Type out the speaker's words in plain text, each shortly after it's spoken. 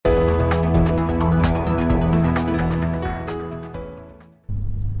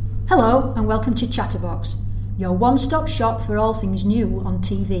Hello and welcome to Chatterbox, your one-stop shop for all things new on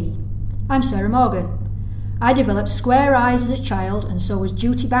TV. I'm Sarah Morgan. I developed square eyes as a child and so was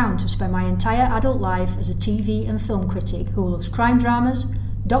duty-bound to spend my entire adult life as a TV and film critic who loves crime dramas,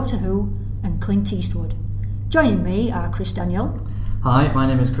 Doctor Who and Clint Eastwood. Joining me are Chris Daniel. Hi, my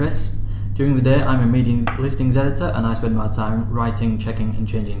name is Chris. During the day I'm a media listings editor and I spend my time writing, checking and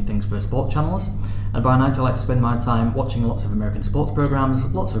changing things for sport channels. And by night I like to spend my time watching lots of American sports programmes,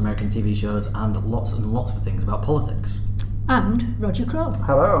 lots of American TV shows and lots of things about politics. And Roger Crowe.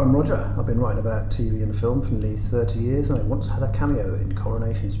 Hello, I'm Roger. I've been writing about TV and film for nearly 30 years and I once had a cameo in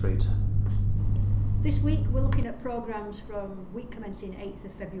Coronation Street. This week we're looking at programmes from week commencing 8th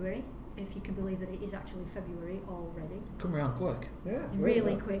of February, if you can believe that it is actually February already. Come around quick. Yeah,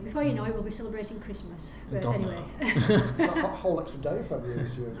 really quick. Before you know it, we'll be celebrating Christmas. But God, anyway. A whole extra day of February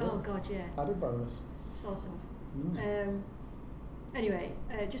this year as well. Oh God, yeah. Added bonus. Sort of. Anyway,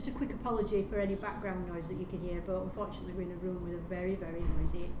 just a quick apology for any background noise that you can hear, but unfortunately we're in a room with a very, very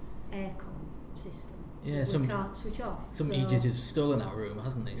noisy aircon system. Yeah, we can't switch off. Some idiot has stolen our room,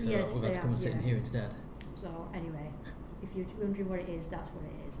 hasn't he? So yes, we've had to come and sit in here instead. So anyway, if you're wondering what it is, that's what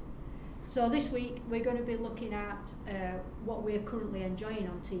it is. So this week we're going to be looking at what we're currently enjoying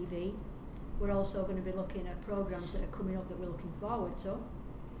on TV. We're also going to be looking at programmes that are coming up that we're looking forward to.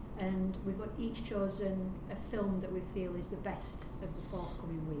 And we've each chosen a film that we feel is the best of the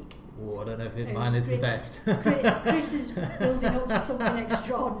forthcoming week. Oh, I don't know if mine is the best. Chris is building up to something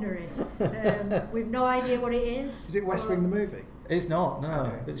extraordinary. We've no idea what it is. Is it West Wing the movie? It's not, no.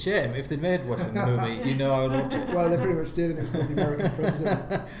 Okay. It's a shame. If they'd made West Wing the movie, you know I would watch it. Well, they pretty much did, and it was called The American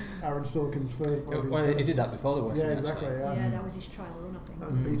President. Aaron Sorkin's first. Well, he did that before the West Wing. Yeah, exactly. Actually. Yeah, that was his trial run, I think. That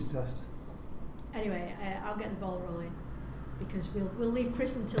was a beta test. Anyway, I'll get the ball rolling because we'll leave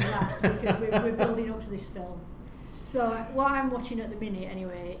Chris until last because we're building up to this film. So what I'm watching at the minute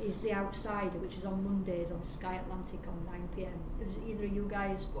anyway is The Outsider, which is on Mondays on Sky Atlantic on 9 p.m. Has either of you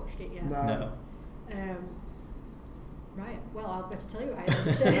guys watched it yet? No. Right, well I'll better tell you right.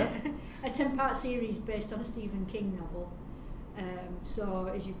 It's a 10-part series based on a Stephen King novel.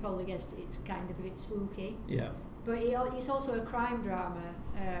 So as you probably guessed, it's kind of a bit spooky. Yeah. But it's also a crime drama.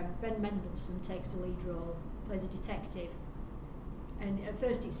 Ben Mendelsohn takes the lead role, plays a detective. And at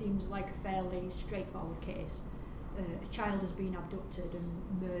first it seems like a fairly straightforward case. A child has been abducted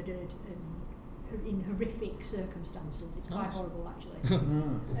and murdered and in horrific circumstances. It's quite horrible actually.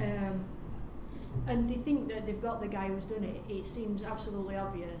 And they think that they've got the guy who's done it. It seems absolutely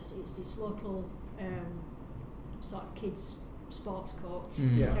obvious. It's this local sort of kids sports coach,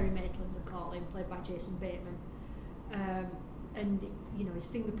 Terry Maitland they call him, played by Jason Bateman. And you know his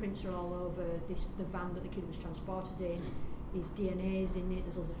fingerprints are all over the van that the kid was transported in. His DNA's in it.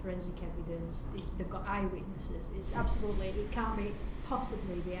 There's lots of forensic evidence. They've got eyewitnesses. It's absolutely. It can't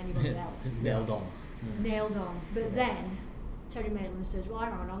possibly be anybody else. Nailed on. Nailed on. But then Terry Maitland says, "Well,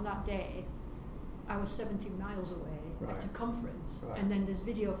 hang on that day, I was 70 miles away at a conference, and then there's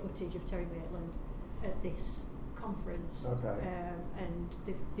video footage of Terry Maitland at this conference, and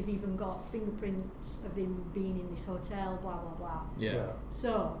they've even got fingerprints of him being in this hotel, blah blah blah." Yeah.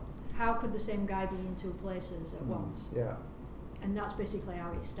 So how could the same guy be in two places at once? Yeah. And that's basically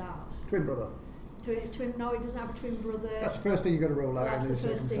how it starts. Twin brother. No, it doesn't have a twin brother. That's the first thing you've got to roll out in these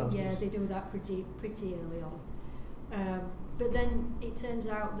circumstances. Yeah, they do that pretty early on. But then it turns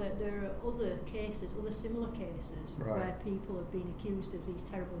out that there are other similar cases where people have been accused of these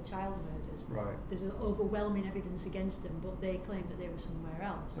terrible child murders. Right. There's overwhelming evidence against them, but they claim that they were somewhere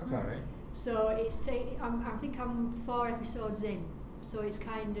else. Okay. So I think I'm 4 episodes in, so it's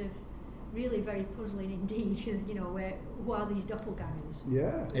kind of really very puzzling indeed, because you know who are these doppelgangers?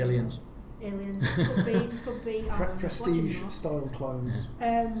 Yeah. Aliens. Could be. Prestige style clones.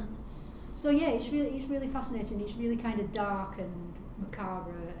 So yeah, it's really fascinating. It's really kind of dark and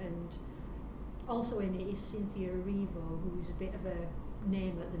macabre, and also in it is Cynthia Erivo, who's a bit of a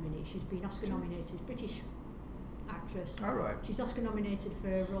name at the minute. She's been Oscar nominated, British actress. All right. She's Oscar nominated for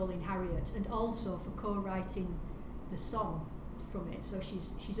her role in Harriet, and also for co-writing the song from it. So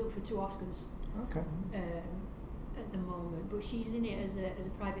she's up for 2 Oscars. Okay. At the moment, but she's in it as a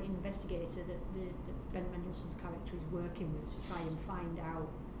private investigator that Ben Mendelsohn's character is working with to try and find out,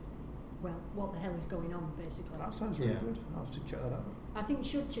 well, what the hell is going on, basically. That sounds really good. I'll have to check that out. I think you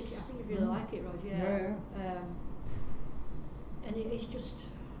should check it. I think you'd really like it, Roger. Yeah. And it's just,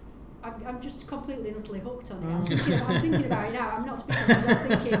 I'm just completely and utterly hooked on it. I'm thinking about it now. I'm not speaking.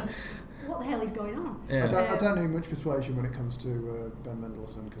 I'm thinking, what the hell is going on? Yeah. I don't need much persuasion when it comes to Ben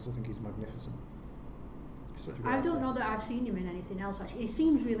Mendelsohn, because I think he's magnificent. such a good I actor. don't know that I've seen him in anything else. Actually, he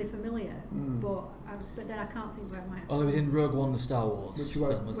seems really familiar, but then I can't think where I might have. Well, he was in Rogue One, the Star Wars Which you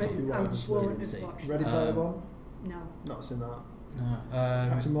won't- film, wasn't he? you won't I have swore seen. to see. watch. Ready Player One? No, Not seen that. No.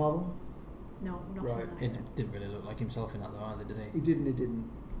 Captain Marvel? no, not Right. seen that. He either. didn't really look like himself in that though, either, did he? He did and he didn't.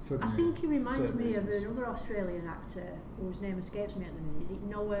 For I think he reminds certain me of reasons. another Australian actor whose name escapes me at the minute. Is it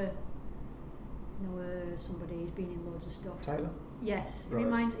Noah somebody who's been in loads of stuff? Taylor? Yes, Right. he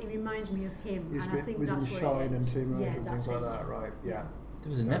reminds me of him, He and I think was in that's Shine where it and is. Tomb Raider Yeah, and that's things like it. that, right? Yeah. There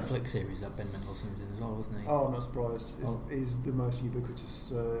was a Yeah. Netflix series that Ben Mendelsohn was in as well, wasn't he? Oh, I'm not surprised. Oh. He's the most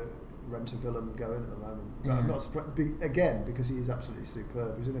ubiquitous rent-a-villain going at the moment. But Yeah. I'm not surprised, again, because he is absolutely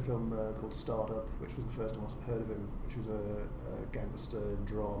superb. He was in a film called Startup, which was the first time I heard of him, which was a gangster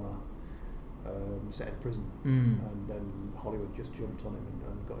drama set in prison. And then Hollywood just jumped on him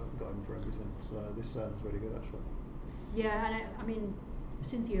and got him for everything. So this sounds really good, actually. Yeah, and I mean,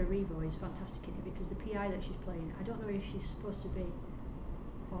 Cynthia Erivo is fantastic in it because the PI that she's playing, I don't know if she's supposed to be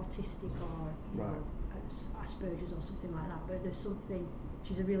autistic or Right. Asperger's or something like that, but there's something.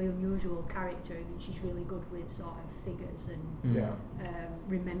 She's a really unusual character, and she's really good with sort of figures and Yeah.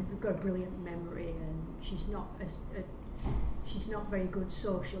 got a brilliant memory, and she's not she's not very good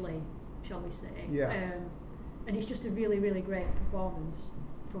socially, shall we say? Yeah. And it's just a really, really great performance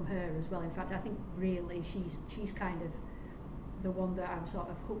from her as well. In fact, I think really she's kind of the one that I'm sort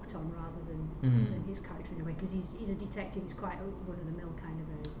of hooked on rather than his character in a way, because he's a detective. He's quite a run-of-the-mill kind of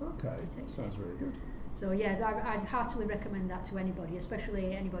a Okay, detective. sounds really good. So yeah, I'd heartily recommend that to anybody,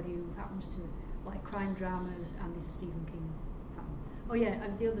 especially anybody who happens to like crime dramas and is a Stephen King fan. Oh yeah,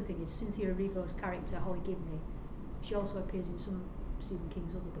 and the other thing is Cynthia Erivo's character Holly Gibney. She also appears in some of Stephen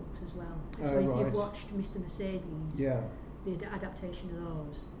King's other books as well. So if right. you've watched Mr. Mercedes, Yeah. the adaptation of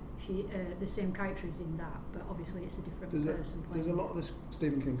those, she the same character is in that, but obviously it's a different person. There's a playing lot it. of this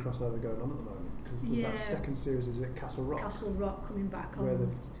Stephen King crossover going on at the moment, because there's Yeah. that second series, is it Castle Rock? Castle Rock coming back Where on.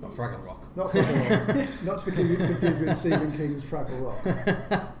 they've- Not Fraggle Rock. Not Fraggle Rock. Not to be confused with Stephen King's Fraggle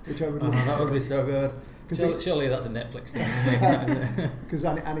Rock, which I would love to That would see. be so good. 'Cause Surely that's a Netflix thing. Because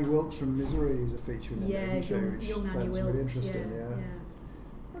Annie Wilkes from Misery is a feature in it, Yeah, isn't she? young Which Annie sounds Wilkes. really interesting,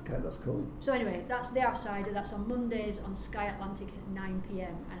 yeah. Okay, that's cool. So anyway, that's The Outsider. That's on Mondays on Sky Atlantic at 9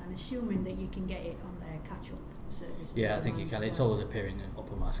 p.m. and I'm assuming that you can get it on their catch-up service. Yeah, I think you can. It's always appearing up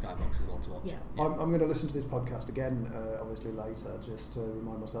on my Skybox as well to watch. Yeah. I'm going to listen to this podcast again, obviously later, just to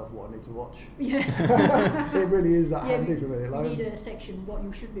remind myself what I need to watch. Yeah. It really is that Yeah, handy for me. You Like, need a section what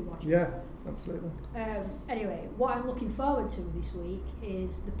you should be watching. yeah, absolutely. Anyway, what I'm looking forward to this week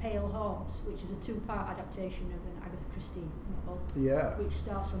is The Pale Horse, which is a two-part adaptation of an Agatha Christie novel, Yeah. which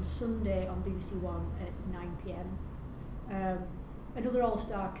starts on Sunday on BBC One at 9 p.m. Another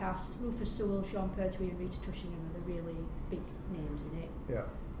all-star cast: Rufus Sewell, Sean Pertwee, and Rita Tushingham are the really big names in it.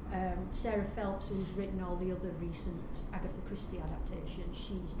 Yeah. Sarah Phelps, who's written all the other recent Agatha Christie adaptations,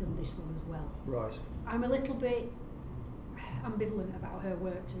 she's done this one as well. Right. I'm a little bit ambivalent about her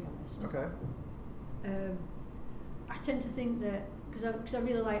work, to be honest. Okay. I tend to think that because I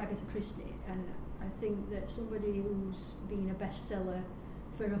really like Agatha Christie, and I think that somebody who's been a bestseller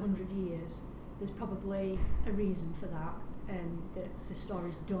for 100 years, there's probably a reason for that, and that the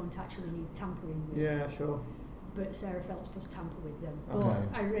stories don't actually need tampering with. Yeah, sure. But Sarah Phelps does tamper with them.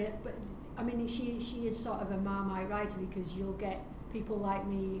 Okay. But I mean, she is sort of a Marmite writer, because you'll get people like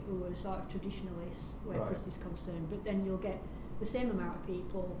me who are sort of traditionalists where Right. Christie's concerned, but then you'll get the same amount of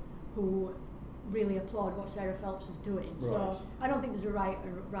people who really applaud what Sarah Phelps is doing. Right. So I don't think there's a right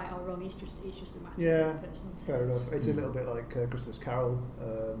or wrong. It's just a matter Yeah, of personal. fair enough. It's a little bit like Christmas Carol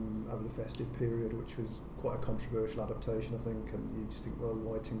over the festive period, which was quite a controversial adaptation, I think, and you just think, well,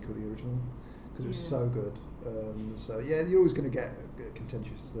 why tinker with the original? Because it was so good. So yeah, you're always going to get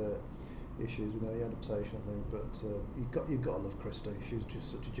contentious issues with any adaptation, I think, but you've got to love Christie. She was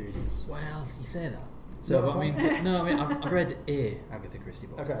just such a genius. Well, you say that. So, No, but, I've read a Agatha Christie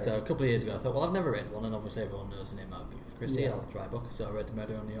book. Okay. So a couple of years ago, I thought, well, I've never read one, and obviously everyone knows the name of Agatha Christie. Yeah. I'll try a book. So I read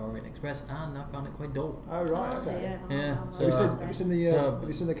Murder on the Orient Express, and I found it quite dull. Oh right, okay. Yeah, Have you so- have you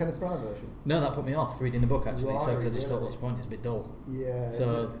seen the Kenneth Branagh version? No, that put me off reading the book actually. So 'cause I just thought, Right, what's the point? It's a bit dull. Yeah.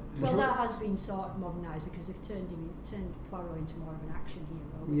 So- Well, that has been sort of modernised, because they've turned Poirot into more of an action hero.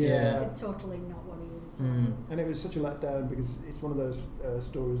 which Yeah. is totally not what he is. And it was such a letdown, because it's one of those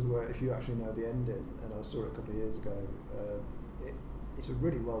stories where if you actually know the ending, and I saw it a couple of years ago, it's a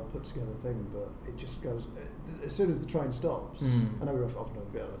really well put together thing, but it just goes as soon as the train stops. I know we're often a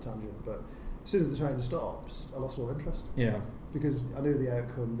bit on a tangent, but as soon as the train stops, I lost all interest. Yeah. Because I knew the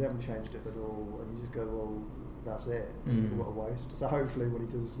outcome, they haven't changed it at all, and you just go, well, that's it. What a waste. So hopefully when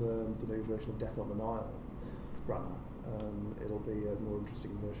he does the new version of Death on the Nile, Branagh, it'll be a more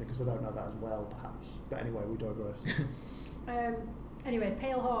interesting version, because I don't know that as well, perhaps. But anyway, we digress. Anyway,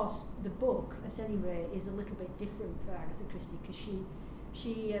 Pale Horse, the book, at any rate, is a little bit different for Agatha Christie, because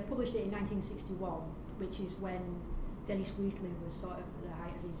she published it in 1961, which is when Dennis Wheatley was sort of at the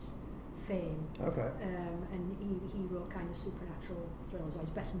height of his fame. Okay. And he wrote kind of supernatural thrillers.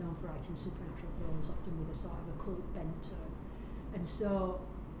 He's best known for writing supernatural thrillers, often with a sort of a cult bent. And so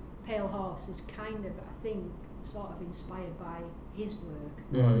Pale Horse is kind of, I think, sort of inspired by his work.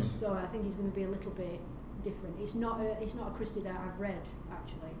 Right. So I think it's going to be a little bit different. It's not a Christie that I've read,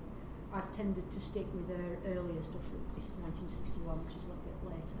 actually. I've tended to stick with her earlier stuff. This is 1961, which is a little bit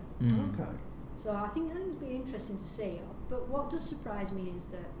later. Okay. So I think it'll be interesting to see. But what does surprise me is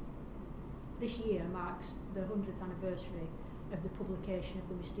that this year marks the 100th anniversary of the publication of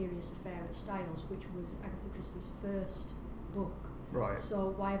The Mysterious Affair at Styles, which was Agatha Christie's first book. Right.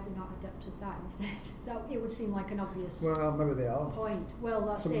 So why have they not adapted that instead? It would seem like an obvious maybe they are. point. Well,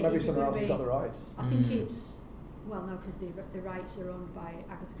 that's it. Maybe someone else has got the rights. I think it's, well, no, because the rights are owned by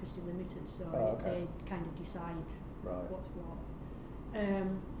Agatha Christie Limited, so they kind of decide what's what.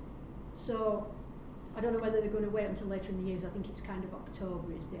 So I don't know whether they're going to wait until later in the year. I think it's kind of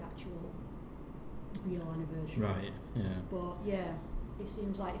October is the actual real anniversary. Right, yeah. But yeah, it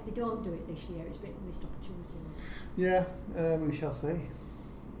seems like if they don't do it this year, it's a bit of a missed opportunity. Yeah, we shall see.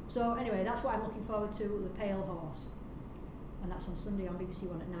 So anyway, that's what I'm looking forward to, The Pale Horse. And that's on Sunday on BBC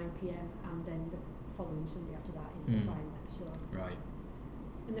One at 9pm, and then the following Sunday after that is the final episode. Right.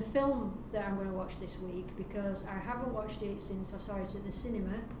 And the film that I'm going to watch this week, because I haven't watched it since I saw it at the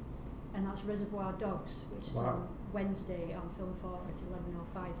cinema, and that's Reservoir Dogs, which is on Wednesday on Film 4 at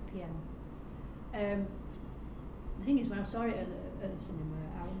 11:05pm. The thing is, when I saw it at the cinema,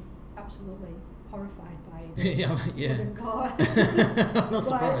 I was absolutely horrified by the blood and gore. I'm not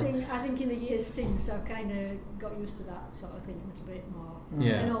surprised. I think in the years since, I've kind of got used to that sort of thing a little bit more.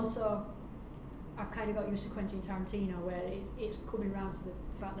 Yeah. And also, I've kind of got used to Quentin Tarantino, where it's coming round to the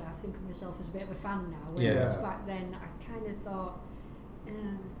fact that I think of myself as a bit of a fan now. Whereas back then, I kind of thought,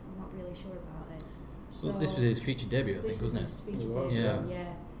 I'm not really sure about this. Well, this was his feature debut, I think, wasn't it? This was his feature debut,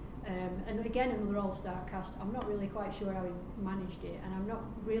 yeah. And again, another all-star cast. I'm not really quite sure how he managed it, and I'm not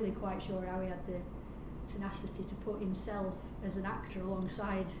really quite sure how he had the tenacity to put himself as an actor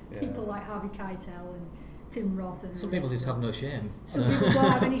alongside people like Harvey Keitel and Tim Roth. And some people just have no shame. Some people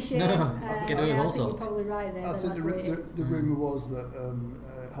don't have any shame. Get away with all I think sorts. you're probably right there. I think the rumour was that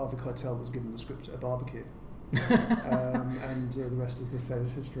Harvey Keitel was given the script at a barbecue. And the rest, as they say,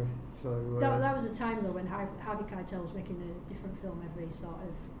 is history. So that was a time though when Harvey Keitel was making a different film every sort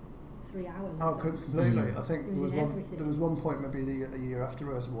of 3 hours. Oh, completely. I think there was one point, maybe a year after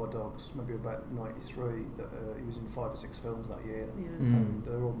Reservoir Dogs, maybe about 93, that he was in 5 or 6 films that year, and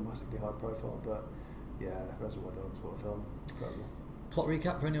they were all massively high profile. But yeah, Reservoir Dogs, what a film! Incredible. Plot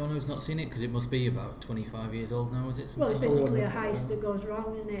recap for anyone who's not seen it, because it must be about 25 years old now, is it? Well, it's basically a heist that goes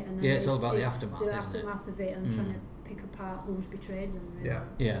wrong, isn't it? And then it's all about the aftermath, isn't it? The aftermath of it, and trying to pick apart who's betrayed them. Really.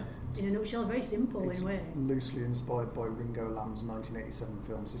 Yeah. In a nutshell, very simple in a way. Loosely inspired by Ringo Lam's 1987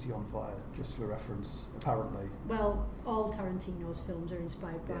 film City on Fire, just for reference, apparently. Well, all Tarantino's films are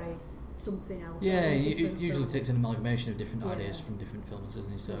inspired by something else. Yeah, he usually takes an amalgamation of different ideas from different films,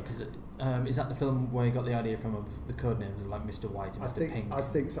 doesn't he? So, because is that the film where he got the idea from of the code names of like Mr. White and Mr. Pink? I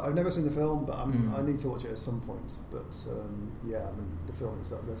think so. I've never seen the film, but I need to watch it at some point. But the film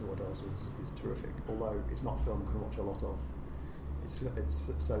itself, Reservoir Dogs, is terrific. Although it's not a film I can watch a lot of.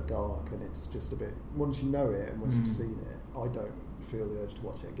 It's so dark, and it's just a bit. Once you know it and once you've seen it, I don't feel the urge to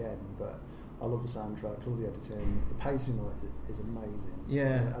watch it again. But I love the soundtrack, love the editing, the pacing on it is amazing.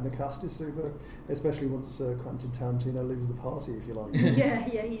 Yeah, and the cast is super, especially once Quentin Tarantino leaves the party, if you like. yeah,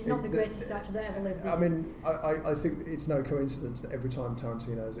 he's not the greatest actor that ever lived. I mean, I think it's no coincidence that every time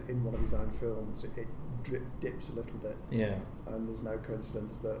Tarantino's in one of his own films, it dips a little bit. Yeah. And there's no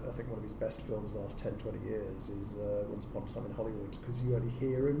coincidence that I think one of his best films in the last 10-20 years is Once Upon a Time in Hollywood, because you only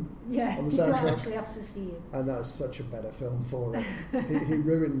hear him on the soundtrack. You actually have to see him. And that's such a better film for him. he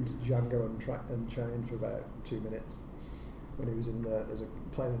ruined Django Unchained for about 2 minutes when he was in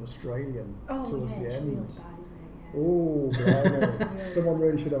playing an Australian towards the end. Really bad, Oh, blimey. Someone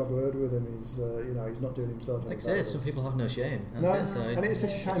really should have a word with him. He's, he's not doing himself any favors. Some people have no shame. And it's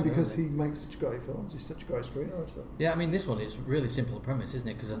such a shame because he makes such great films. He's such a great screenwriter. Yeah, I mean, this one, it's really simple premise, isn't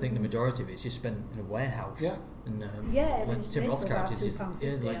it? Because I think the majority of it's just spent in a warehouse. Yeah. And like Tim Roth's character is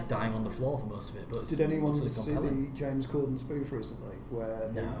just like dying on the floor for most of it. But did anyone see the James Corden spoof recently, where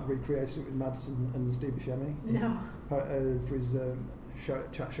they recreated it with Madsen and Steve Buscemi? No. For his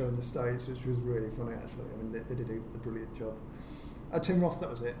chat show in the States, which was really funny actually. I mean, they did a brilliant job. Tim Roth, that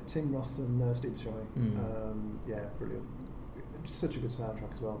was it. Tim Roth and Steve Buscemi. Yeah, brilliant. Such a good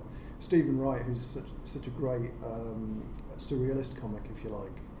soundtrack as well. Stephen Wright, who's such a great surrealist comic, if you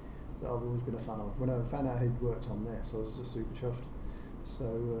like, that I've always been a fan of. When I found out he'd worked on this, I was just super chuffed.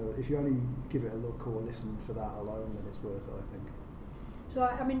 So if you only give it a look or listen for that alone, then it's worth it, I think. So,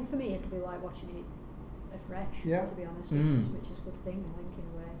 I mean, for me, it'll be like watching it afresh, to be honest, which is a good thing, I think, in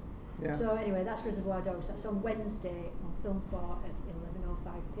a way. Yeah. So, anyway, that's Reservoir Dogs. That's on Wednesday on Film 4 at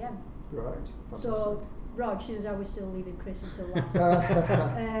 11:05pm. Right, fantastic. So, Rog, seeing as how we're still leaving Chris until last,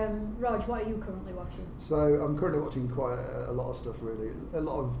 Rog, what are you currently watching? So I'm currently watching quite a lot of stuff, really. A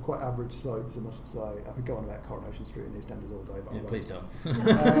lot of quite average soaps, I must say. I could go on about Coronation Street and EastEnders all day, but yeah, please don't.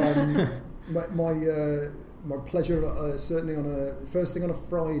 My pleasure, certainly on first thing on a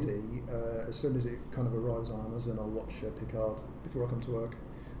Friday, as soon as it kind of arrives on Amazon, I'll watch Picard before I come to work,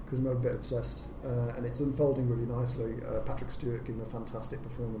 because I'm a bit obsessed, and it's unfolding really nicely. Patrick Stewart giving a fantastic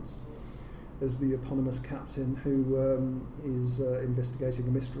performance as the eponymous captain who is investigating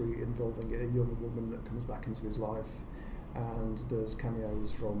a mystery involving a young woman that comes back into his life, and there's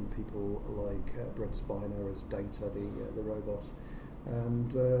cameos from people like Brent Spiner as Data, the robot,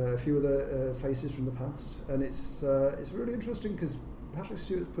 and a few other faces from the past, and it's really interesting because Patrick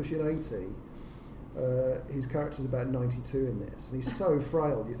Stewart's pushing 80. His character's about 92 in this, and he's so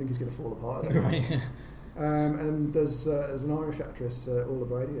frail you think he's going to fall apart. Right. And there's an Irish actress, Orla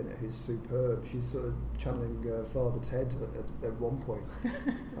Brady, in it, who's superb. She's sort of channeling Father Ted at one point.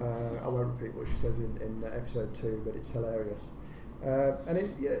 I won't repeat what she says in episode 2, but it's hilarious. And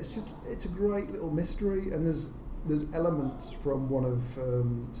it's a great little mystery, and there's elements from one of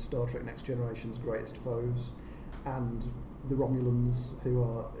Star Trek Next Generation's greatest foes, and the Romulans, who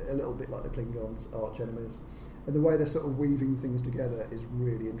are a little bit like the Klingons, arch enemies. And the way they're sort of weaving things together is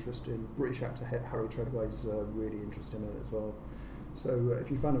really interesting. British actor Harry Treadway's really interesting in it as well. So if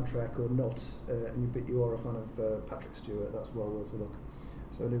you're a fan of Trek or not, and you are a fan of Patrick Stewart, that's well worth a look.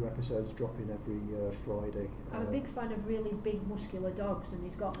 So new episodes drop in every Friday. I'm a big fan of really big muscular dogs, and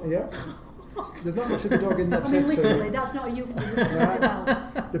he's got one. Yeah. There's not much of the dog in that. I mean, literally, that's not a euphemism.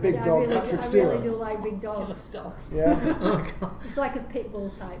 The big dog, really, Patrick Stewart. I really do like big dogs. Yeah. It's like a pit bull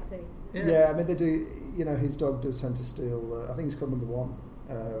type thing. Yeah, I mean they do. You know, his dog does tend to steal. I think he's called number 1.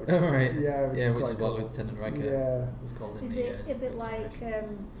 Right. Yeah, which is what cool. Lieutenant Riker was called in is the. Is it a bit like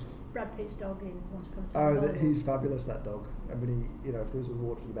Brad Pitt's dog in Once Upon a Time? He's fabulous, that dog. I mean, if there was an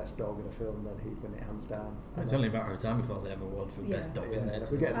award for the best dog in a film, then he'd win it hands down. It's only a matter of time before they have an award for best dog, isn't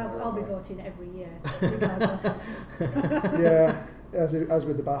it? I'll be voting every year. Yeah. As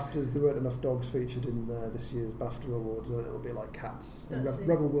with the BAFTAs, there weren't enough dogs featured in this year's BAFTA Awards. A little bit like cats. And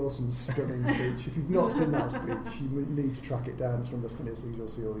Rebel Wilson's stunning speech. If you've not seen that speech, you need to track it down. It's one of the funniest things you'll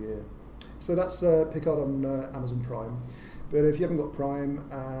see all year. So that's Picard on Amazon Prime. But if you haven't got Prime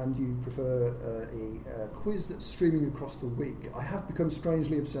and you prefer a quiz that's streaming across the week, I have become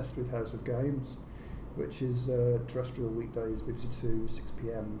strangely obsessed with House of Games, which is terrestrial weekdays, BBC 2, 6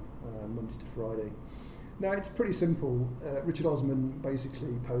 p.m, Monday to Friday. Now, it's pretty simple. Richard Osman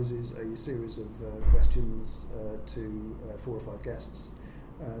basically poses a series of questions to 4 or 5 guests,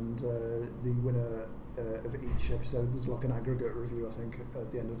 and the winner of each episode, there's like an aggregate review, I think,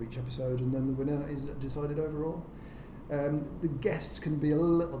 at the end of each episode, and then the winner is decided overall. The guests can be a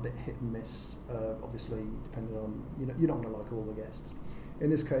little bit hit and miss, obviously, depending on, you're not going to like all the guests.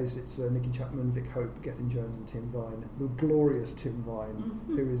 In this case, it's Nicky Chapman, Vic Hope, Gethin Jones and Tim Vine, the glorious Tim Vine,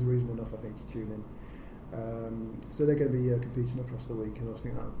 who is reason enough, I think, to tune in. So they're going to be competing across the week, and I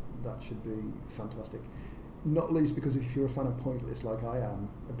think that should be fantastic. Not least because if you're a fan of Pointless, like I am,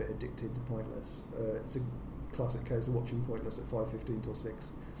 a bit addicted to Pointless. It's a classic case of watching Pointless at 5:15 till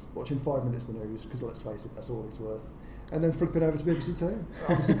 6, watching 5 minutes of the news, because let's face it, that's all it's worth, and then flipping over to BBC 2.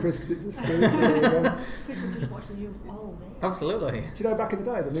 Obviously, Chris disagrees. Chris would just watch the news all day. Absolutely. Do you know, back in the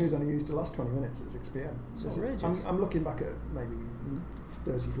day, the news only used to last 20 minutes at 6 p.m. I'm looking back at maybe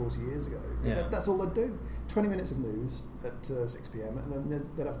 30, 40 years ago. Yeah. That's all they'd do. 20 minutes of news at 6 p.m. and then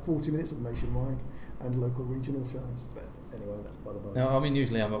they'd have 40 minutes of nationwide and local regional shows. But anyway, that's by the by. No, I mean,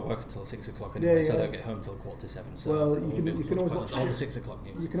 usually I'm at work until 6 o'clock anyway, so I don't get home till 7:15. So well, you can always watch all the 6 o'clock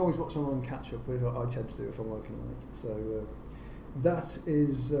news. You can always watch online catch up, which I tend to do if I'm working late. So that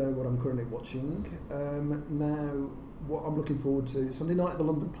is what I'm currently watching. Now, what I'm looking forward to is Sunday night at the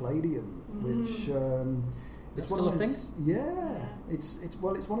London Palladium, which it's still a thing. Yeah, it's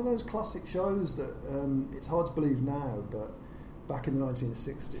one of those classic shows that it's hard to believe now, but back in the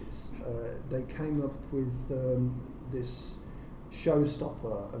 1960s, they came up with this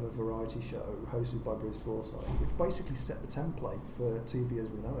showstopper of a variety show hosted by Bruce Forsyth, which basically set the template for TV as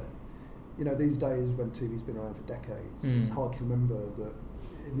we know it. these days when TV's been around for decades, it's hard to remember that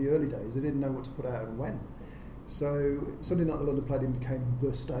in the early days they didn't know what to put out and when. So Sunday Night at the London Palladium became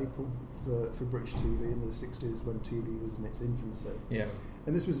the staple for British TV in the 60s when TV was in its infancy. Yeah.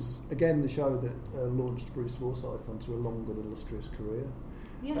 And this was, again, the show that launched Bruce Forsyth onto a long and illustrious career.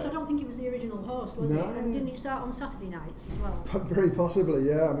 Yes, I don't think it was the original host, was it? And didn't it start on Saturday nights as well? Very possibly,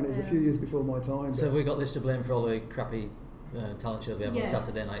 yeah. I mean, it was a few years before my time. So have we got this to blame for all the crappy talent shows we have on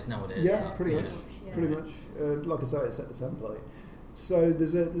Saturday nights nowadays? Yeah, pretty much. Pretty much. Like I say, it set the template. So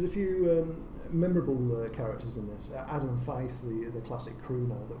there's a few memorable characters in this. Adam Faith, the classic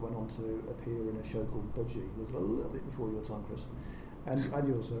crooner that went on to appear in a show called Budgie, was a little bit before your time, Chris. And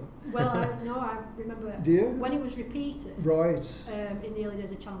yours, Sarah. Well, I remember. Do you? When it was repeated. Right. In the early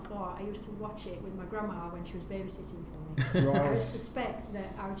days of Channel 4, I used to watch it with my grandma when she was babysitting for me. Right. I suspect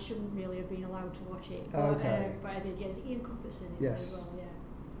that I shouldn't really have been allowed to watch it. But, Okay. but I did, yes. Ian Cuthbertson is Yes. as well, yeah.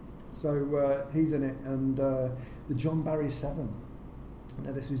 So he's in it, and the John Barry 7.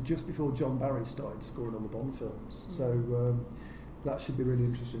 Now, this was just before John Barry started scoring all the Bond films. So that should be really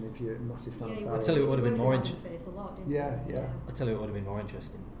interesting if you're a massive fan of Barry. I'll tell you what would have been more interesting. Yeah. I'll tell you what would have been more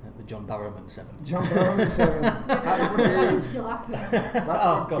interesting. The John Barrowman 7. John Barrowman 7. That would still happen.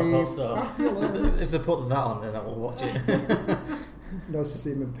 Oh, God, I hope so. If they put that on, then I will watch it. Nice to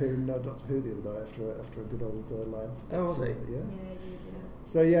see him appear in Doctor Who the other day after a good old laugh. Oh, was he? Yeah. Yeah.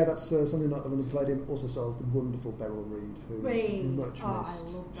 So that's something like the London Palladium. Also stars the wonderful Beryl Reid, who is much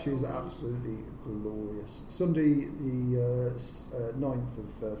missed. She's absolutely glorious. Sunday, the 9th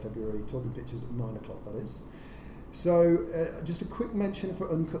of February, Talking Pictures at 9 o'clock. That is. So just a quick mention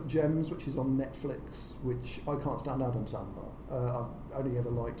for Uncut Gems, which is on Netflix, which I can't stand Adam Sandler. I've only ever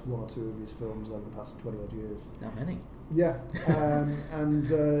liked one or two of his films over the past 20 odd years. Not many. Yeah, and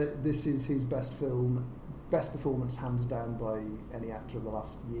this is his best film. Best performance, hands down, by any actor of the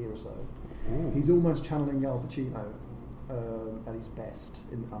last year or so. Ooh. He's almost channeling Al Pacino at his best.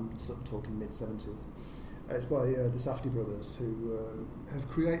 I'm sort of talking mid-70s. It's by the Safdie brothers, who have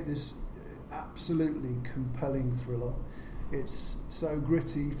created this absolutely compelling thriller. It's so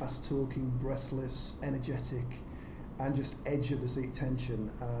gritty, fast-talking, breathless, energetic, and just edge-of-the-seat tension.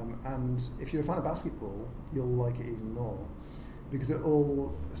 And if you're a fan of basketball, you'll like it even more, because it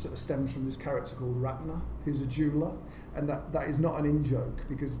all sort of stems from this character called Ratner, who's a jeweller, and that is not an in-joke,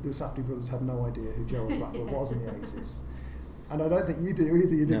 because the Safdie brothers had no idea who Gerald Ratner was in the 80s. And I don't think you do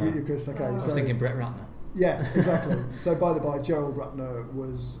either, you didn't, you, Chris? Okay, I was thinking Brett Ratner. Yeah, exactly. So by the by, Gerald Ratner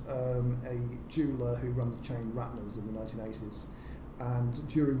was a jeweller who ran the chain Ratners in the 1980s. And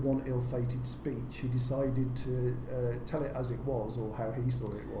during one ill-fated speech, he decided to tell it as it was, or how he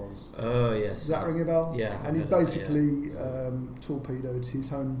saw it was. Oh, yes. Does that ring a bell? Yeah. And he basically torpedoed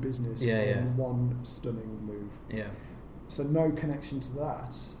his own business in one stunning move. Yeah. So no connection to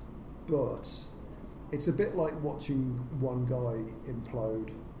that, but it's a bit like watching one guy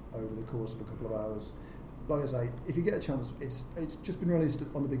implode over the course of a couple of hours. Like I say, if you get a chance, it's just been released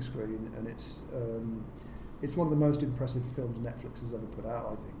on the big screen, and it's one of the most impressive films Netflix has ever put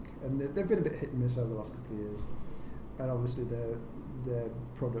out, I think. And they've been a bit hit and miss over the last couple of years. And obviously their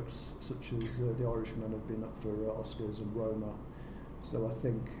products such as The Irishman have been up for Oscars, and Roma. So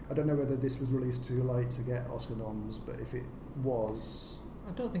I don't know whether this was released too late to get Oscar noms, but if it was...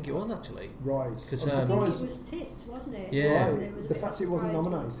 I don't think it was, actually. Right. I'm surprised. It was tipped, wasn't it? Yeah. Right. The fact it wasn't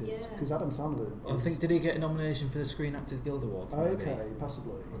nominated, because Adam Sandler... I think, did he get a nomination for the Screen Actors Guild Awards? Okay,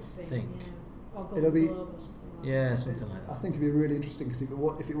 possibly. I think. Or It'll be... something like that. I think it'd be really interesting, because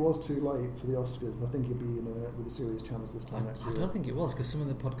if it was too late for the Oscars, I think you'd be with a serious chance this time next year. I don't think it was, because some of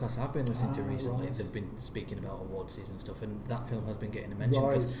the podcasts I've been listening to recently, right. they've been speaking about award season stuff, and that film has been getting a mention,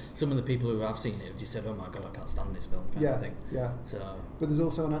 Right. because some of the people who have seen it have just said, oh my god, I can't stand this film, kind of thing. Yeah. So, but there's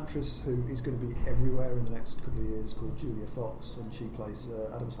also an actress who is going to be everywhere in the next couple of years called Julia Fox, and she plays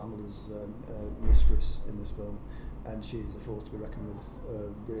Adam Sandler's mistress in this film. And she is a force to be reckoned with.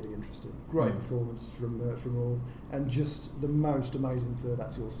 Really interesting, great performance from all, and just the most amazing third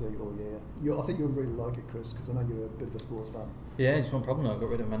act you'll see all year. I think you'll really like it, Chris, because I know you're a bit of a sports fan. yeah, just one problem, I got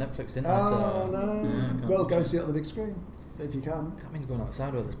rid of my Netflix, didn't I? Oh So, no! yeah, Well, go and see it on the big screen if you can. That means going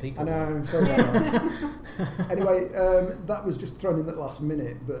outside where there's people. I know. So anyway, that was just thrown in at the last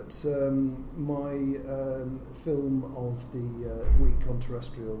minute. But my film of the week on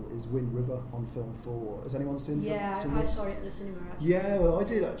terrestrial is Wind River on Film 4. Has anyone seen? Yeah, seen I this? saw it at the cinema. Actually. Yeah, well, I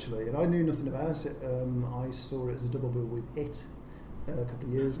did actually, and I knew nothing about it. I saw it as a double bill with It a couple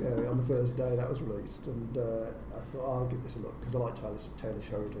of years ago on the first day that was released, and I thought I'll give this a look because I like Taylor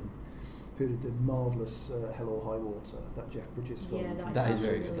Sheridan, who did the marvellous Hell or High Water, that Jeff Bridges film. Yeah, that is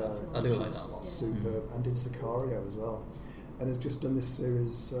very good. good. I do like that a lot. Superb, and did Sicario as well. and has just done this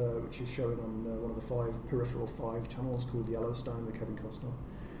series which is showing on one of the Peripheral 5 channels called Yellowstone with Kevin Costner.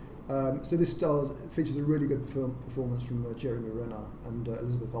 So this features a really good performance from Jeremy Renner and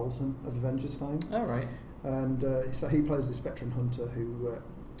Elizabeth Olsen of Avengers fame. Oh, right. And so he plays this veteran hunter who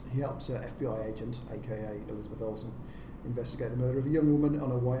he helps FBI agent, aka Elizabeth Olsen, investigate the murder of a young woman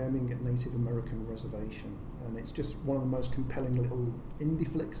on a Wyoming Native American reservation. And it's just one of the most compelling little indie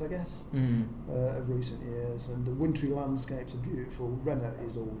flicks, I guess, of recent years. And the wintry landscapes are beautiful. Renner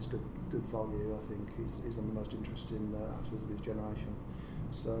is always good value, I think. He's one of the most interesting actors of his generation.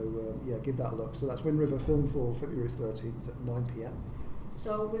 So, give that a look. So that's Wind River, film for February 13th at 9 p.m.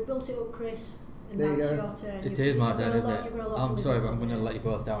 So we've built it up, Chris. There you go. Your turn. It is my turn, isn't it? I'm sorry, but I'm going to let you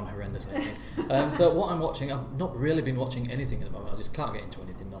both down horrendously. So what I'm watching, I've not really been watching anything at the moment. I just can't get into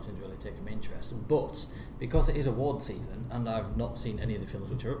anything. Nothing's really taken my interest. But because it is award season and I've not seen any of the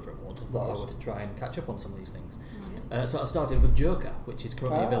films which are up for awards, I thought I would try and catch up on some of these things. So I started with Joker, which is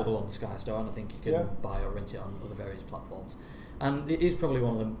currently available on the Sky Store, and I think you can buy or rent it on other various platforms. And it is probably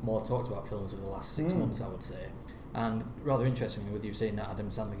one of the more talked about films of the last 6 months, I would say. And rather interestingly, with you saying that Adam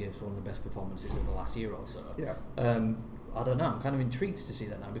Sandler gives one of the best performances of the last year or so, I don't know, I'm kind of intrigued to see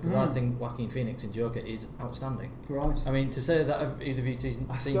that now, because I think Joaquin Phoenix in Joker is outstanding. Right. I mean, to say that either of you seen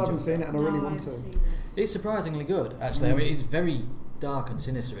I still haven't seen it, and I really want to. It's surprisingly good, actually. I mean, it's very dark and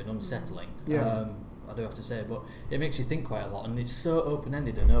sinister and unsettling. I do have to say, but it makes you think quite a lot, and it's so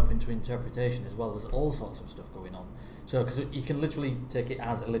open-ended and open to interpretation as well. There's all sorts of stuff going on. So, because you can literally take it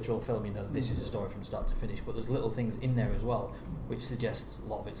as a literal film, you know, this is a story from start to finish, but there's little things in there as well, which suggests a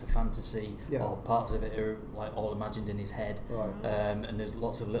lot of it's a fantasy, or parts of it are like all imagined in his head, and there's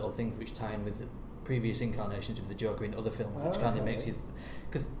lots of little things which tie in with the previous incarnations of the Joker in other films, which kind of makes you...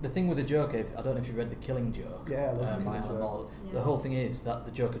 Because the thing with the Joker, I don't know if you've read The Killing Joke by Alan Moore, the whole thing is that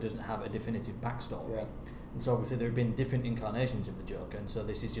the Joker doesn't have a definitive backstory. And so obviously there have been different incarnations of the Joker, and so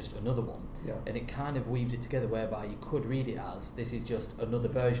this is just another one. And it kind of weaves it together whereby you could read it as this is just another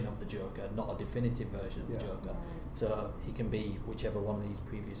version of the Joker, not a definitive version of the Joker. So he can be whichever one of these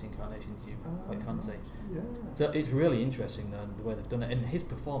previous incarnations you quite fancy. So it's really interesting the way they've done it, and his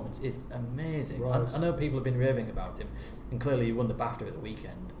performance is amazing. I know people have been raving about him, and clearly he won the BAFTA at the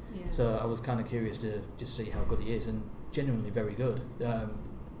weekend. So I was kind of curious to just see how good he is, and genuinely very good.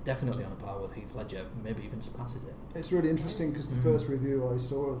 Definitely on a par with Heath Ledger, maybe even surpasses it. It's really interesting because the first review I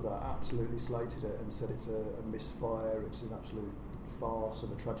saw of that absolutely slated it and said it's a misfire, it's an absolute farce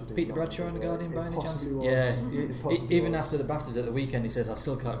of a tragedy. Peter Bradshaw in The Guardian by any chance? Was. Even after the BAFTAs at the weekend, he says, I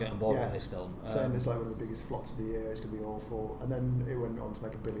still can't get on board with this film. Saying it's like one of the biggest flops of the year, it's going to be awful. And then it went on to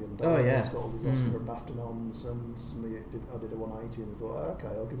make $1 billion. It's got all these Oscar and BAFTA noms, and suddenly I did a 180 and I thought, okay,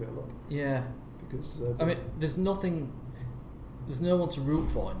 I'll give it a look. Yeah. Because I mean, there's no one to root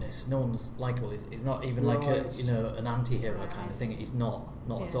for in this. No one's likeable. He's not even like an anti-hero kind of thing. He's not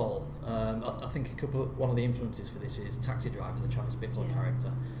at all. I think one of the influences for this is Taxi Driver, the Travis Bickle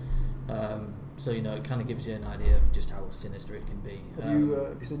character. So it kind of gives you an idea of just how sinister it can be. Have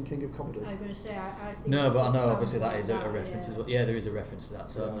you seen King of Comedy? I'm going to say I think no, but I know obviously that is a reference as well. Yeah, there is a reference to that.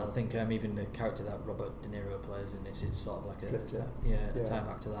 So and I think even the character that Robert De Niro plays in this is sort of like a tie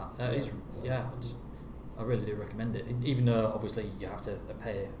back to that. I really do recommend it, even though obviously you have to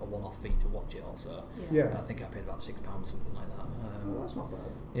pay a one-off fee to watch it also. I think I paid about £6, something like that. That's not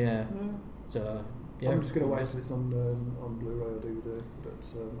bad. So I'm just going to wait until it's on Blu-ray or DVD, but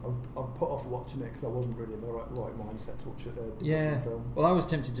I've put off watching it because I wasn't really in the right mindset to watch a film. Well, I was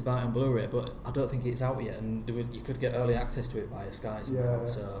tempted to buy it on Blu-ray, but I don't think it's out yet, and you could get early access to it via Sky.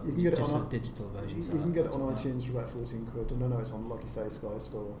 So you can get it on a digital version. You can get it on iTunes for about £14, and I know it's on, like you say, Sky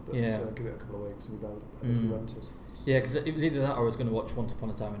Store, but give it a couple of weeks and you'll be able to rent it. Yeah, because it was either that or I was going to watch Once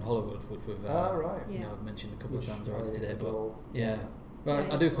Upon a Time in Hollywood, which we've mentioned a couple of times already today, but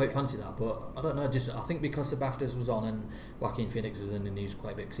Well, I do quite fancy that, but I don't know. I think because the BAFTAs was on and Joaquin Phoenix was in the news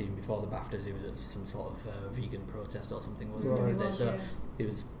quite a bit, because even before the BAFTAs, he was at some sort of vegan protest or something, wasn't he? So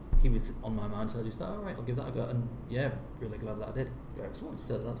he was on my mind, so I just thought, all right, I'll give that a go, and really glad that I did. Excellent.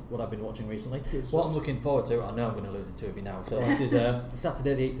 So that's what I've been watching recently. What I'm looking forward to, I know I'm going to lose it to of you now. So this is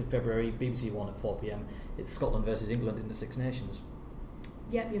Saturday, the 8th of February, BBC One at 4 p.m. It's Scotland versus England in the Six Nations.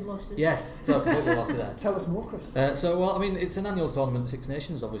 Yep, you've lost it. Yes, so I've completely lost it there. Tell us more, Chris. It's an annual tournament, Six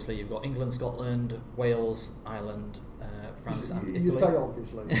Nations. Obviously, you've got England, Scotland, Wales, Ireland, France and Italy. You say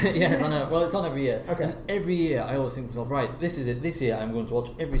obviously. Yes, I know. Well, it's on every year. Okay. And every year I always think to myself, right, this is it. This year I'm going to watch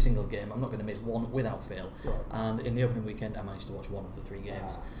every single game. I'm not going to miss one without fail. Right. And in the opening weekend, I managed to watch one of the 3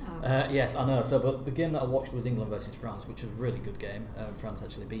 games. Ah. Yes, I know. So, but the game that I watched was England versus France, which was a really good game. France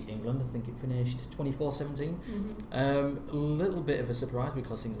actually beat England. I think it finished 24-17. A little bit of a surprise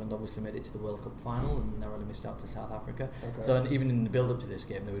because England obviously made it to the World Cup final and narrowly missed out to South Africa. Okay. So, and even in the build-up to this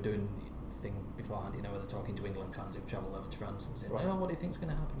game, they were doing thing beforehand, where they're talking to England fans who've travelled over to France and saying, what do you think's going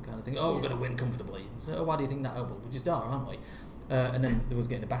to happen, kind of thing. Oh, we're going to win comfortably. So, why do you think that? Oh, well, we just are, aren't we? And then there was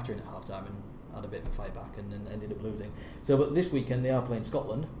getting a battering at half time and had a bit of a fight back and then ended up losing. So, but this weekend they are playing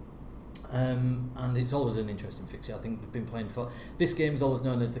Scotland. And it's always an interesting fixture. I think they've been playing for... This game is always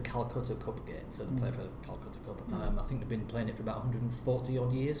known as the Calcutta Cup game, so they play for the Calcutta Cup. I think they've been playing it for about 140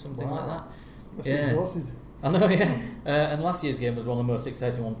 odd years, something like that. Must be exhausted. I know, yeah. And last year's game was one of the most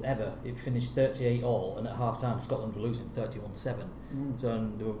exciting ones ever. It finished 38-all, and at half-time Scotland were losing 31-7.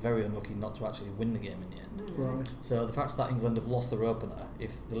 So they were very unlucky not to actually win the game in the end. Right. So the fact that England have lost their opener,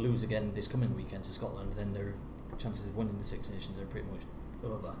 if they lose again this coming weekend to Scotland, then their chances of winning the Six Nations are pretty much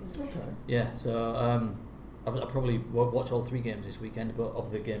over. Okay. Yeah, so I'll probably watch all 3 games this weekend, but of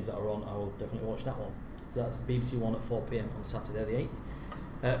the games that are on, I will definitely watch that one. So that's BBC One at 4 p.m. on Saturday the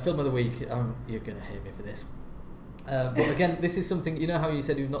 8th. Film of the week, you're going to hate me for this. But again, this is something, you know how you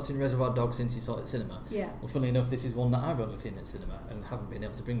said you've not seen Reservoir Dogs since you saw it at cinema? Yeah. Well, funnily enough, this is one that I've only seen at cinema and haven't been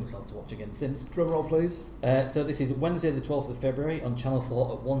able to bring myself to watch again since. Drum roll, please. So this is Wednesday the 12th of February on Channel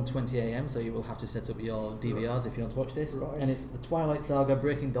 4 at 1:20am, so you will have to set up your DVRs if you want to watch this. Right. And it's The Twilight Saga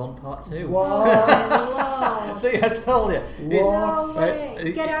Breaking Dawn Part 2. What? See, I told you.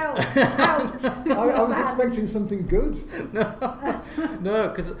 What? Get out! Out! I was expecting something good. No,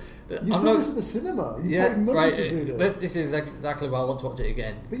 because... You saw this at the cinema. You paid money to see this. This is exactly why I want to watch it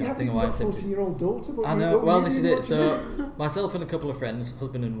again. But you haven't even got a 14-year-old daughter. I know. Well, this is it. So myself and a couple of friends,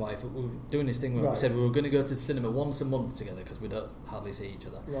 husband and wife, we were doing this thing where we said we were going to go to the cinema once a month together because we don't hardly see each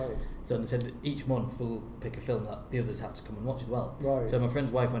other. Right. So they said that each month we'll pick a film that the others have to come and watch as well. Right. So my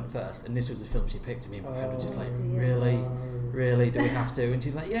friend's wife went first, and this was the film she picked. Me and my friend were just like, really, do we have to? And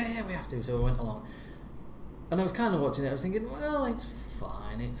she's like, yeah, we have to. So we went along, and I was kind of watching it. I was thinking, well, it's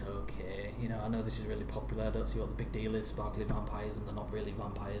fine, it's okay. I know this is really popular. I don't see what the big deal is. Sparkly vampires, and they're not really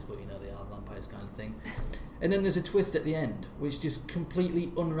vampires, but they are vampires, kind of thing. And then there's a twist at the end, which just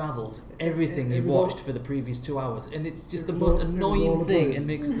completely unravels everything you watched for the previous 2 hours, and it's just the most annoying thing, and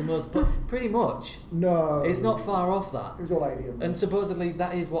makes it the most. Pretty much. No. It's not far off that. It was all aliens. And supposedly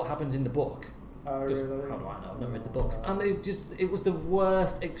that is what happens in the book. Really? How do I know? I've not read the books. And it was the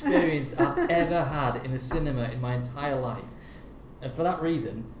worst experience I've ever had in a cinema in my entire life. And for that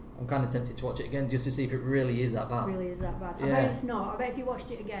reason, I'm kind of tempted to watch it again just to see if it really is that bad. Really is that bad? Yeah. I bet it's not. I bet if you watched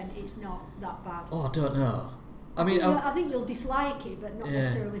it again, it's not that bad. Oh, I don't know. I think you'll dislike it, but not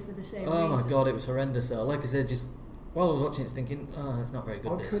necessarily for the same reason. Oh my god, it was horrendous. So, like I said, just while I was watching it, thinking, it's not very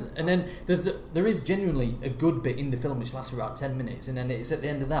good. And then there is genuinely a good bit in the film which lasts for about 10 minutes, and then it's at the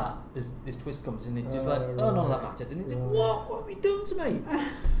end of that, this twist comes in, it's just none of that mattered, and it's like, what have you done to me?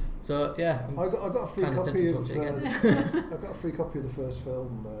 So yeah, I got a free copy of I got a free copy of the first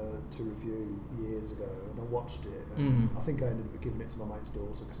film to review years ago, and I watched it. And I think I ended up giving it to my mate's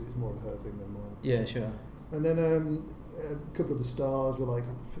daughter because it was more of her thing than mine. Yeah, sure. And then a couple of the stars were like,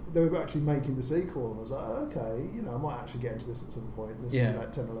 they were actually making the sequel, and I was like, okay, I might actually get into this at some point. And this was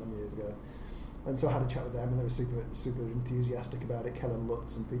about 10, 11 years ago. And so I had a chat with them, and they were super enthusiastic about it. Kellen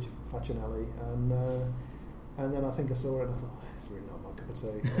Lutz and Peter Facinelli, and then I think I saw it, and I thought, it's really not my cup of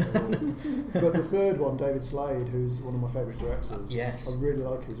tea. But the third one, David Slade, who's one of my favourite directors, I really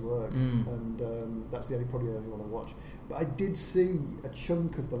like his work, and that's probably the only one I watch. But I did see a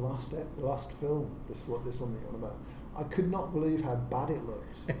chunk of the last film, this one that you're on about. I could not believe how bad it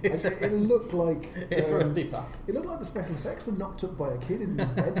looked. It looked like it's really bad. It looked like the special effects were knocked up by a kid in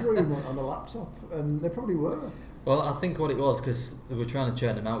his bedroom on a laptop, and they probably were. Well, I think what it was, because they were trying to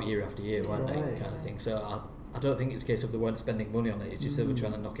churn them out year after year, weren't they, kind of thing. So I don't think it's a case of they weren't spending money on it. It's just they were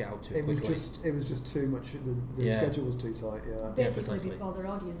trying to knock it out too quickly. It was just too much. The schedule was too tight. Yeah. Basically before their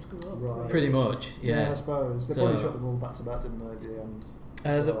audience grew up. Right. Pretty much. Yeah. I suppose they probably shot them all back to back, didn't they? At the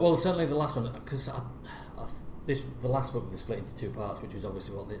end. Well, certainly the last one, because the last book was split into 2 parts, which was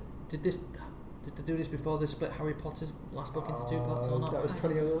obviously what they did. Did they do this before they split Harry Potter's last book into 2 parts or not? That was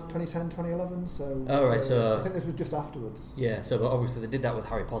 2010, 2011. So so I think this was just afterwards. Yeah, so but obviously they did that with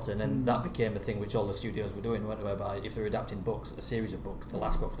Harry Potter, and then that became a thing which all the studios were doing, whereby if they were adapting books, a series of books, the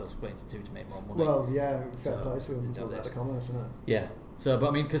last book they'll split into 2 to make more money. Well, yeah, fair play to them. It's all about the commerce, isn't it? Yeah. So, but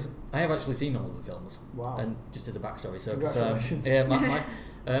I mean, because I have actually seen all of the films. Wow. And just as a backstory, so congratulations.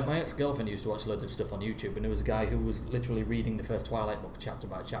 My ex-girlfriend used to watch loads of stuff on YouTube, and there was a guy who was literally reading the first Twilight book chapter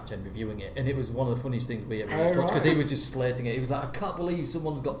by chapter and reviewing it, and it was one of the funniest things we ever used to watch, because he was just slating it. He was like, I can't believe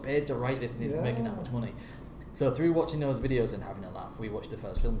someone's got paid to write this and he's making that much money. So through watching those videos and having a laugh, we watched the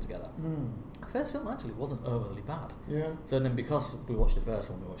first film together. The first film actually wasn't overly bad. So then because we watched the first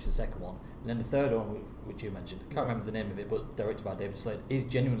one, we watched the second one, and then the third one, which you mentioned, I can't remember the name of it, but directed by David Slade, is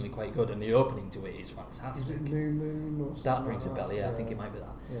genuinely quite good, and the opening to it is fantastic. Is it New Moon or something? That rings a bell, I think it might be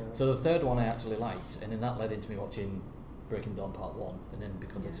that. So the third one I actually liked, and then that led into me watching Breaking Dawn Part 1, and then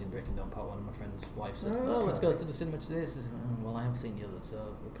because I'd seen Breaking Dawn Part 1, my friend's wife said, let's go to the cinema today. So I said, well, I have seen the others,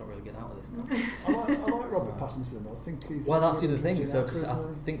 so we can't really get out of this now. I like Robert Pattinson. I think he's... Well, that's the other thing, so cause I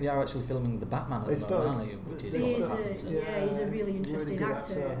think they are actually filming The Batman at the moment, aren't they? Which is Robert Pattinson. He's a really interesting really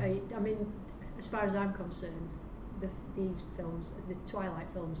actor. I mean, as far as I'm concerned, these films, the Twilight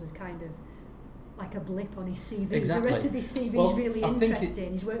films, are kind of like a blip on his CV. Exactly. The rest of his CV is really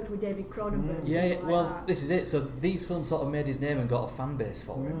interesting. He's worked with David Cronenberg. This is it. So these films sort of made his name and got a fan base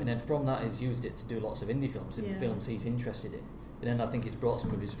for him, and then from that he's used it to do lots of indie films, films he's interested in. And then I think it's brought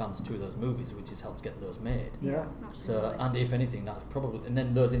some of his fans to those movies, which has helped get those made. Yeah, so, and if anything, that's probably... And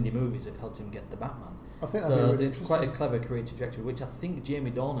then those indie movies have helped him get the Batman. I think so it's quite a clever career trajectory, which I think Jamie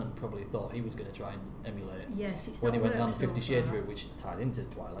Dornan probably thought he was going to try and emulate. Yes, it's when he went down the 50 Shades route, which ties into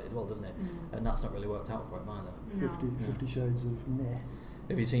Twilight as well, doesn't it? And that's not really worked out for him either. 50 Shades of meh.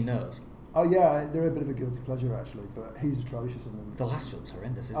 Have you seen those? Oh yeah, they're a bit of a guilty pleasure actually, but he's atrocious in them. The last film's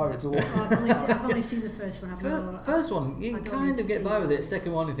horrendous, isn't it? It's awful. I've only seen the first one. First one, you can kind of get by with it.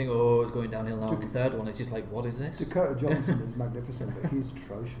 Second one, you think, it's going downhill now. The third one, it's just like, what is this? Dakota Johnson is magnificent, but he's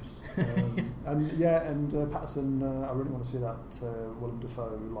atrocious. And Patterson, I really want to see that Willem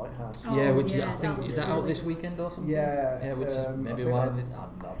Dafoe Lighthouse. Which I think is that out this weekend or something? Yeah, which maybe why this.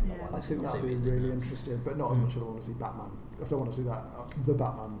 That's not why. I think that'd be really interesting, but not as much as I want to see Batman. Because I want to see that the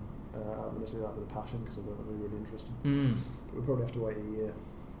Batman. I'm going to see that with a passion because I think that'll be really interesting. But we'll probably have to wait a year.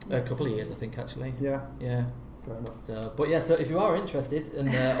 A couple of years, I think, actually. Yeah. Fair enough. So if you are interested, and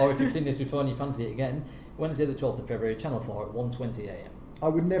or if you've seen this before and you fancy it again, Wednesday the 12th of February, Channel 4 at 1:20am. I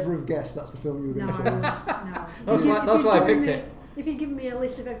would never have guessed that's the film you were going to choose. That's why I picked it. If you'd given me a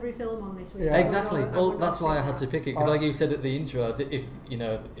list of every film on this week, exactly. Well, that's why I had to pick it because, like you said at the intro, if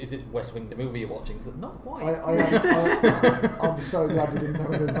is it West Wing the movie you're watching? So not quite. I'm so glad we didn't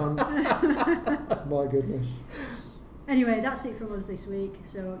know in advance. My goodness. Anyway, that's it from us this week.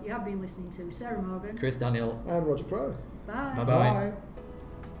 So you have been listening to Sarah Morgan, Chris Daniel, and Roger Crowe. Bye. Bye.